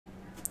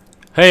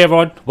Hey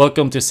everyone,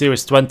 welcome to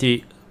Series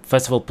 20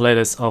 Festival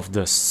Playlist of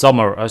the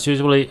Summer. As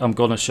usually, I'm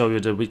gonna show you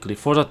the weekly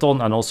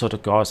Forzathon and also the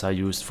cars I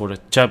used for the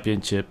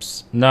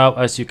championships. Now,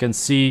 as you can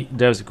see,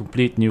 there's a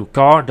complete new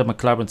car, the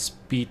McLaren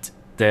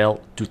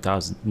Speedtail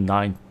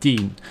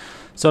 2019.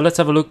 So let's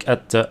have a look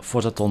at the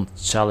Forzathon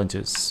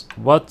challenges.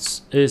 What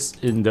is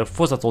in the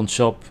Forzathon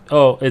shop?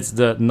 Oh, it's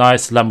the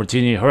nice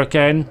Lamborghini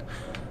Hurricane,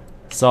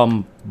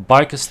 some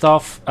biker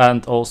stuff,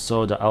 and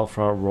also the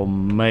Alfa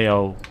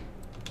Romeo.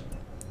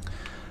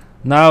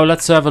 Now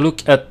let's have a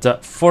look at the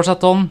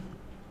Forzathon.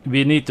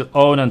 We need to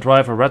own and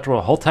drive a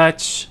retro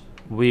Hothatch.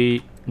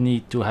 We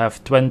need to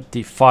have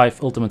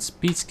 25 ultimate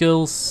speed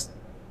skills,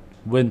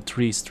 win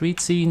 3 street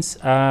scenes,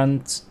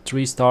 and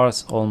 3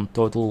 stars on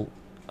total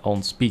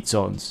on speed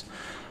zones.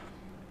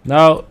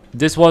 Now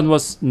this one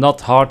was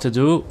not hard to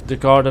do. The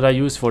car that I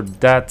use for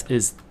that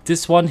is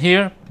this one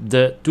here,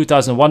 the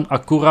 2001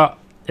 Acura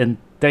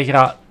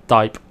Integra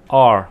Type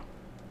R.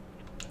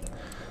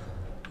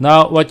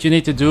 Now what you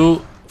need to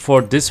do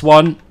for this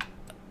one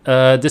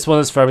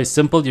is very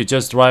simple. You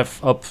just drive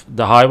up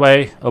the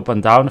highway, up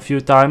and down a few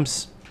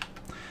times.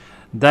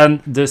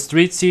 Then the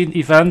street scene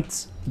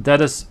event, that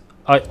is,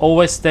 I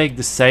always take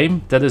the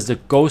same. That is the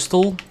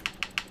coastal,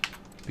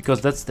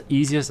 because that's the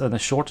easiest and the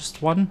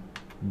shortest one.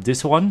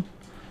 This one,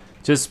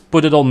 just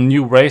put it on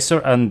new racer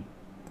and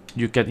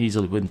you can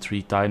easily win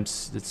 3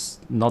 times. It's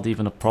not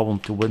even a problem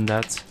to win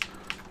that.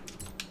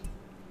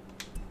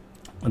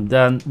 And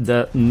then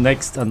the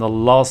next and the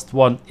last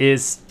one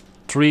is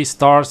 3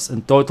 stars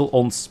in total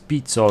on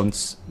speed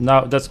zones.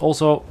 Now that's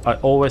also, I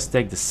always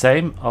take the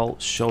same. I'll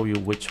show you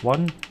which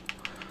one.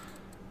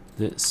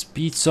 The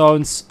speed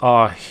zones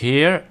are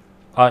here.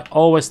 I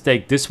always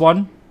take this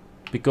one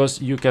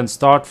because you can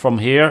start from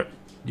here.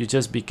 You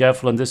just be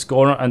careful in this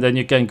corner and then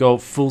you can go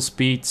full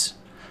speed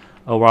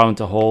around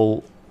the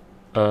whole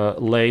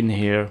lane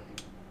here.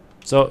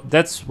 So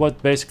that's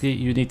what basically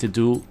you need to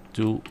do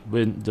to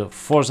win the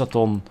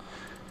Forzathon.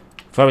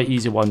 Very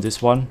easy one,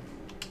 this one.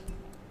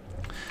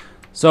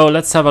 So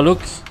let's have a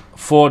look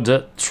for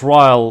the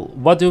trial.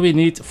 What do we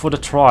need for the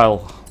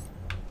trial?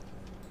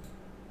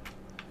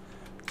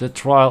 The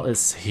trial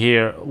is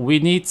here. We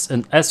need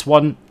an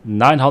S1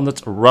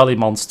 900 Rally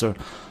Monster.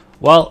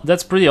 Well,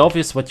 that's pretty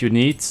obvious what you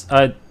need.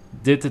 I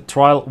did the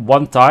trial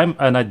one time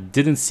and I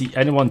didn't see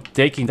anyone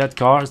taking that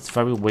car. It's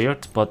very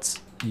weird, but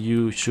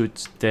you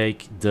should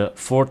take the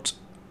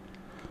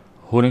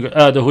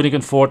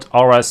Hoonigan Ford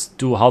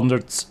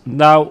RS200.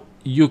 Now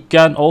you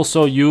can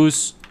also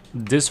use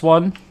this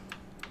one.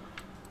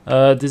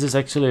 This is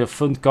actually a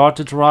fun car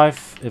to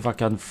drive, if I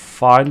can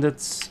find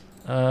it.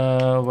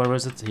 Where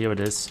is it? Here it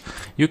is.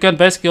 You can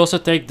basically also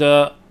take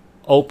the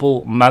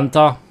Opel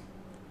Manta.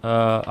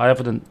 I have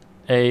it in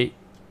A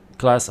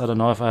class. I don't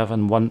know if I have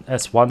in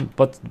S1,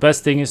 but the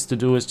best thing is to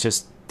do is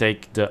just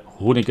take the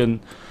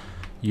Hoonigan.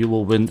 You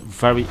will win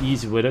very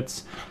easy with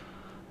it.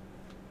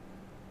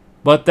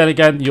 But then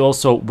again, you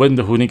also win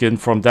the Hoonigan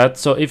from that.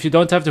 So if you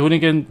don't have the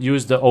Hoonigan,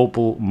 use the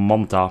Opel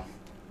Manta.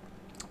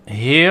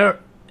 Here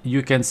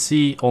you can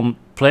see on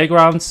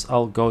playgrounds,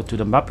 I'll go to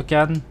the map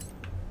again.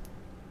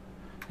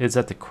 It's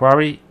at the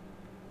Quarry.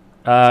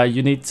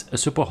 You need a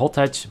Super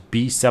Hothatch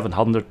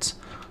B700.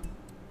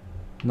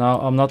 Now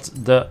I'm not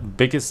the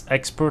biggest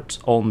expert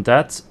on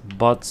that,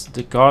 but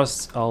the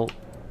cars, I'll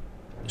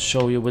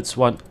show you which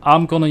one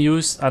I'm gonna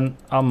use, and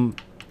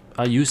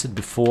I used it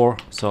before,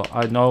 so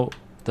I know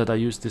that I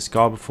used this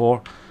car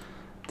before.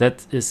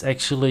 That is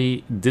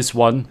actually this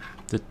one,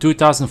 the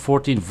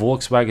 2014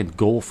 Volkswagen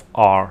Golf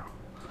R.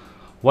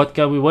 What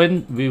can we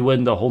win? We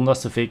win the Honda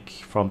Civic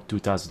from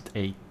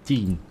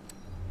 2018.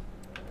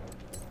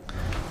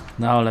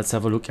 Now let's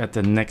have a look at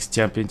the next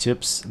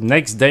championships.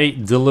 Next day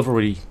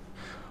delivery.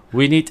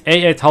 We need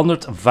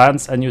A800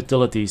 vans and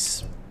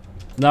utilities.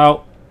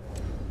 Now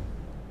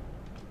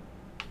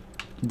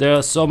there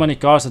are so many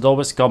cars that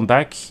always come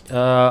back.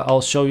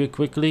 I'll show you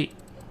quickly.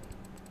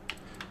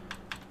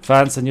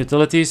 Vans and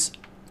utilities.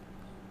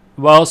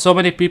 Well, so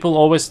many people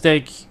always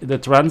take the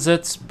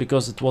Transit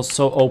because it was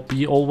so OP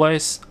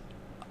always.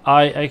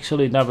 I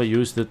actually never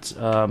used it.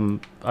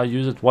 I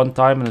used it one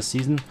time in a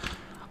season.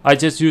 I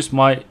just used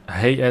my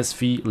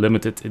HSV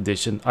Limited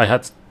Edition. I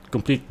had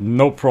complete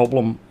no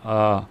problem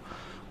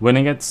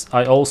winning it.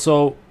 I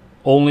also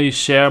only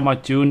share my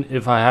tune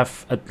if I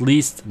have at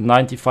least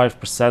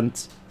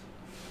 95%.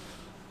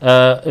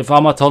 If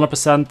I'm at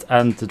 100%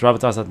 and the driver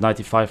test at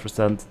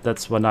 95%,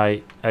 that's when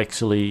I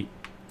actually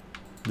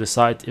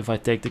decide if I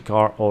take the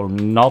car or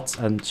not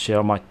and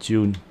share my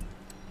tune.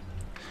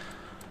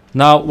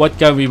 Now what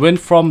can we win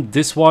from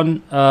this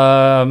one?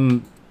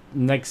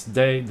 Next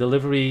day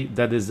delivery,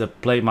 that is a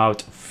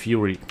Plymouth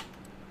Fury.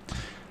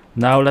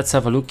 Now let's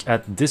have a look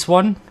at this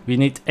one. We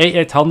need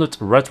A800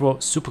 retro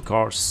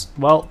supercars.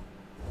 Well,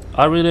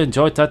 I really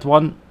enjoyed that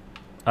one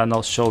and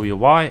I'll show you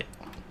why.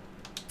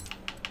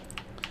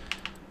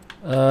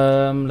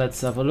 Let's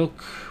have a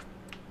look.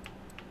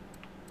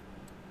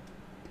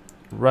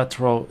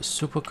 Retro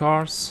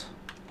supercars,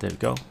 there we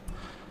go.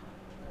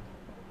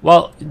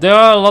 Well, there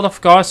are a lot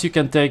of cars you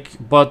can take,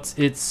 but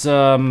it's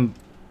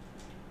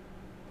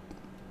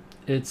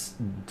It's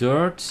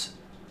Dirt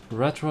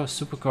Retro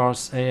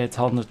Supercars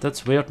A800.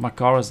 That's weird, my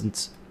car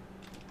isn't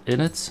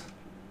in it.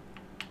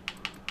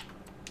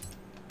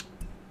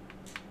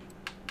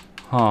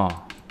 Huh.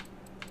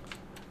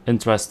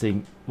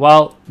 Interesting.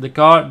 Well, the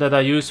car that I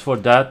use for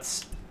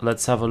that,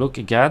 let's have a look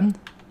again.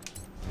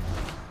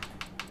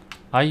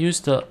 I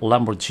used the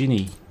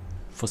Lamborghini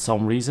for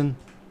some reason.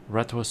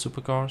 Retro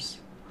Supercars.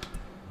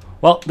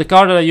 Well, the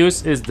car that I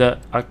use is the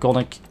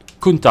iconic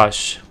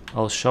Countach.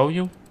 I'll show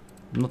you.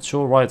 I'm not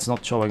sure why it's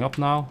not showing up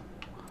now.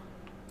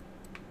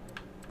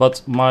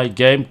 But my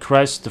game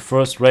crashed the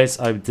first race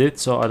I did,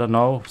 so I don't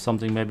know.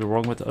 Something may be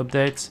wrong with the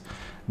updates.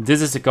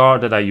 This is the car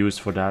that I use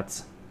for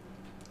that.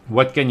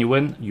 What can you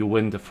win? You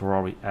win the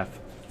Ferrari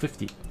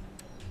F50.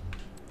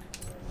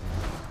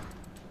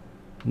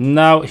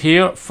 Now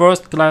here,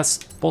 first class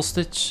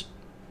postage.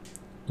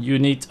 You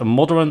need a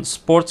modern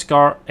sports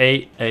car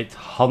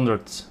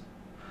A800.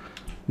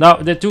 Now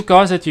the two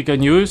cars that you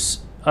can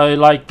use, I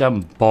like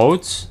them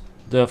both.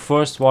 The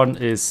first one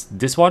is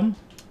this one,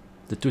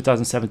 the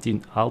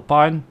 2017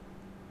 Alpine.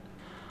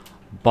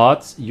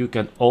 But you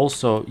can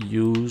also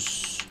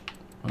use,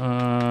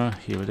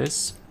 here it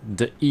is,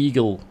 the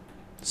Eagle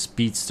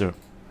Speedster.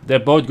 They're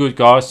both good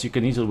cars. You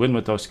can easily win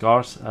with those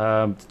cars.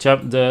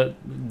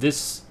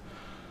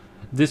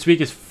 This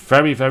week is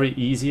very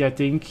easy, I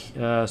think,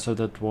 so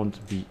that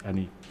won't be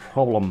any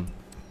problem.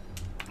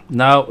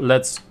 Now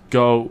let's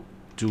go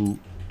to,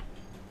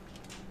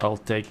 I'll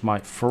take my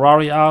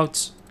Ferrari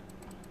out.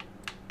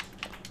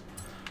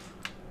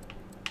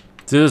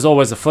 This is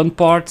always a fun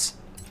part,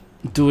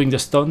 doing the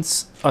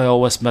stunts. I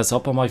always mess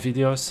up on my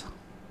videos,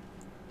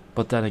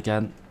 but then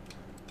again,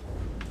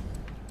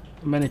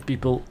 many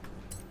people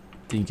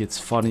think it's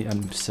funny,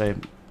 and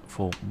same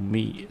for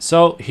me.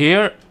 So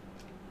here,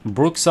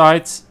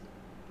 Brookside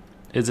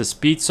is a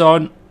speed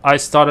zone. I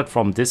started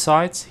from this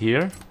side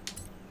here.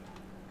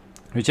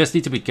 You just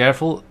need to be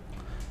careful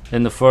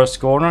in the first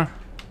corner.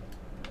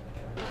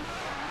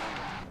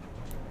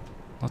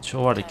 Not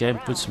sure why the game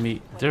puts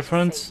me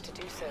different.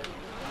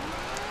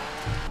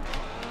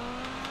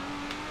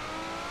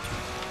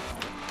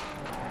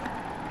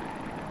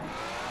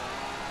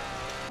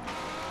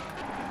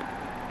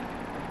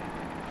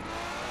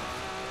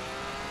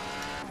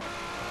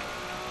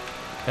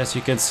 As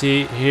you can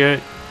see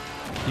here,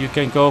 you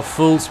can go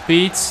full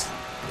speed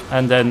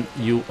and then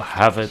you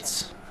have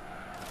it.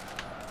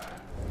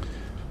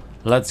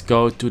 Let's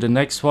go to the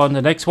next one.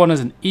 The next one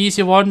is an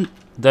easy one.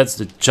 That's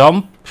the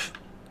jump.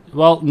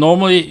 Well,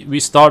 normally we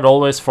start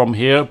always from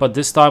here, but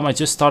this time I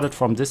just started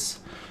from this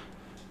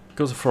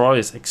because the Ferrari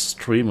is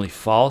extremely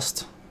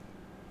fast.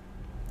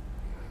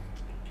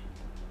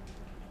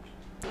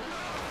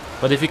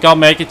 But if you can't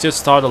make it, just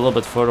start a little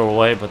bit further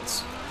away,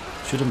 but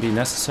shouldn't be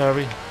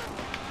necessary.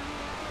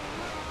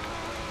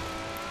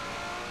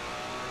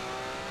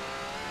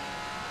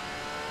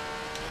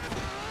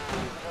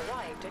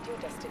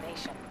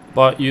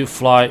 But you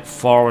fly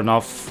far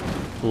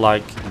enough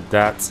like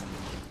that.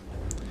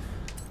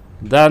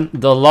 Then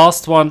the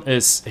last one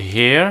is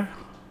here.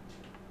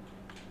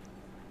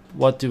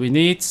 What do we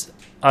need?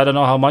 I don't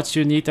know how much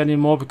you need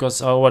anymore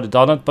because I already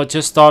done it, but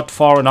just start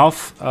far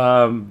enough.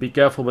 Be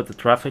careful with the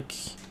traffic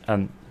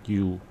and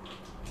you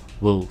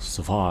will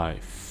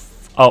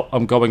survive. Oh,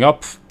 I'm going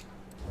up.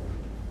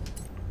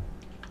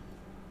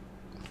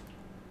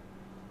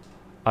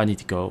 I need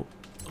to go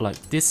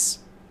like this.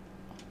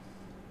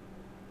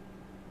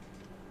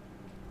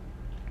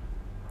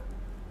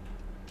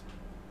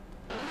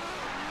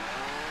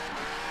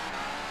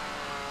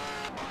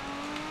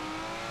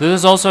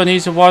 This is also an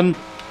easy one.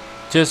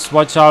 Just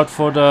watch out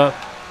for the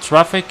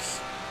traffic.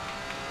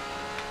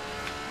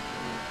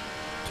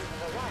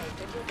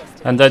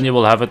 And then you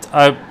will have it.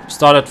 I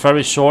started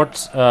very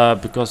short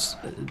because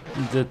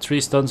the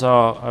 3 stunts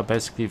are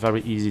basically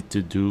very easy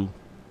to do.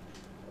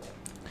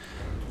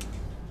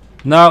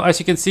 Now, as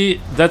you can see,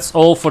 that's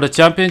all for the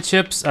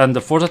championships and the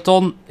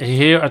Forzathon.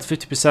 Here at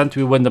 50%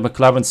 we win the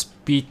McLaren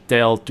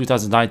Speedtail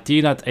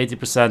 2019, at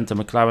 80% the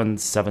McLaren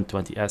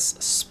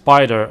 720S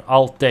Spider.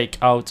 I'll take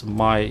out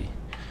my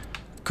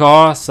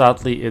car.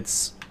 Sadly,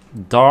 it's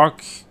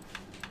dark.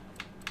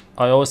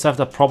 I always have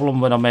that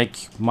problem when I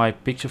make my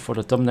picture for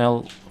the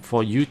thumbnail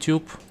for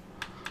YouTube.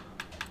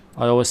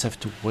 I always have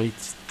to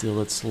wait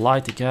till it's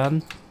light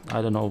again.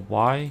 I don't know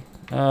why.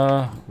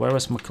 Where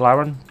is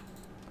McLaren?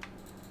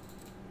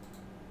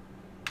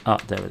 Ah,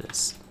 there it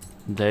is.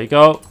 There you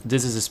go.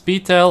 This is a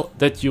Speedtail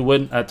that you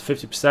win at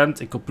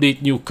 50%. A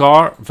complete new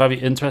car. Very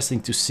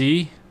interesting to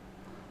see.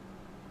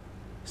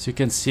 As you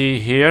can see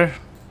here.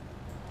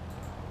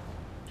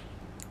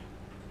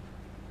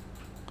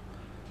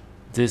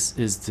 This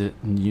is the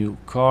new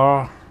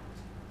car.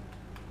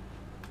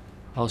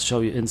 I'll show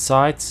you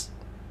inside.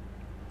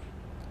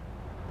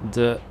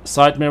 The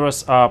side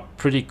mirrors are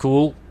pretty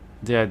cool.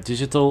 They are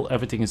digital.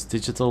 Everything is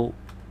digital.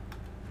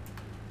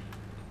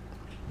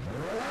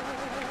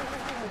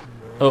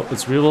 Oh,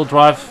 it's rear-wheel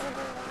drive.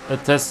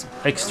 It has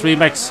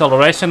extreme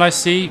acceleration, I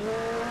see.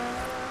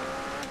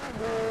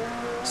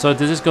 So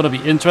this is going to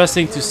be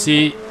interesting to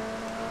see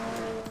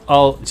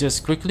I'll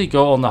just quickly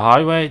go on the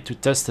highway to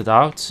test it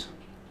out.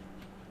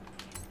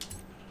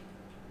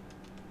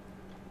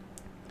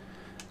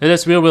 It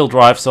is rear-wheel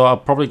drive, so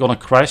I'm probably gonna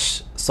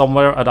crash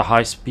somewhere at a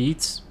high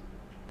speed.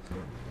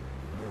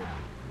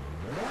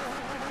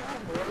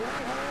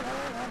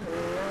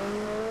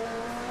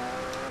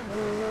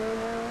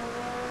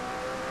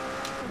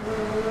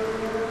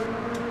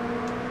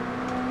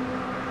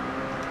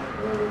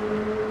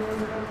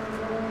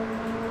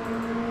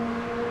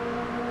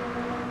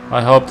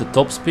 I hope the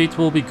top speed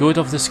will be good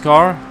of this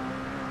car.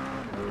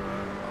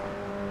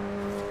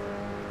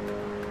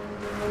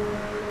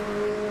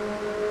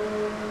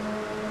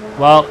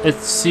 Well, it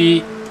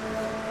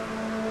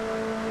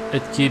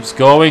keeps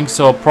going,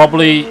 so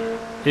probably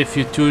if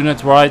you tune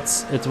it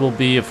right, it will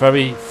be a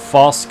very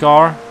fast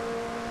car.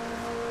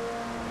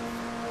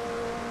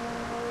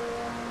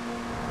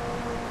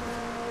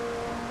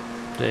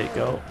 There you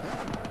go.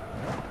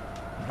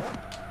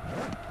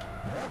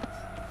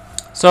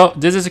 So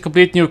this is a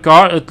complete new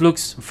car. It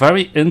looks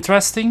very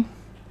interesting.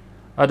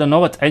 I don't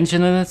know what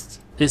engine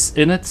is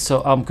in it,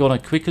 so I'm gonna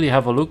quickly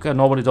have a look. I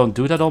normally don't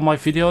do that on my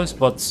videos,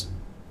 but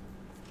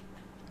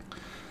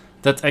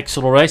that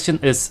acceleration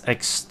is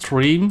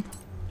extreme.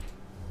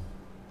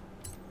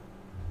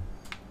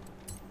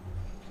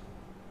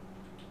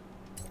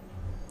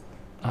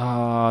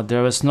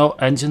 There is no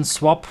engine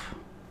swap.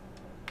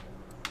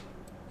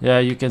 Yeah,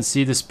 you can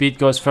see the speed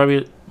goes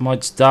very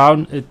much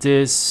down. It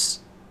is...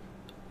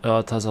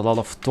 it has a lot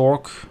of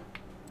torque.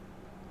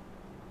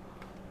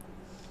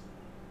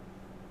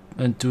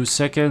 In 2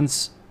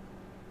 seconds.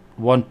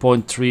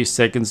 1.3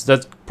 seconds.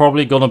 That's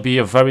probably gonna be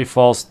a very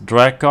fast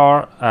drag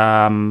car.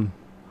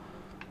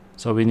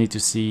 So we need to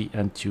see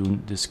and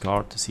tune this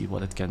car to see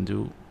what it can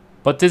do.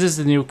 But this is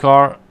the new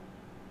car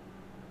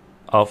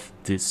of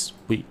this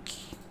week.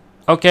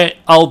 Okay,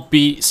 I'll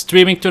be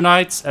streaming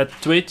tonight at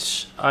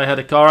Twitch. I had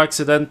a car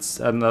accident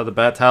and the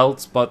bad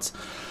health, but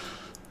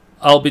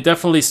I'll be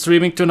definitely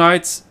streaming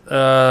tonight.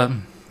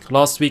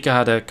 Last week I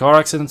had a car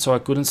accident, so I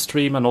couldn't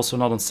stream, and also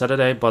not on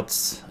Saturday,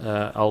 but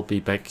I'll be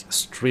back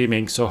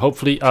streaming. So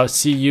hopefully I'll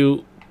see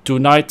you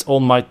tonight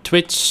on my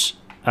Twitch,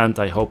 and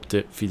I hope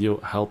the video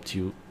helped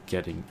you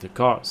getting the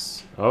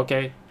cars.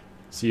 Okay,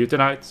 see you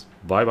tonight.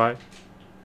 Bye bye.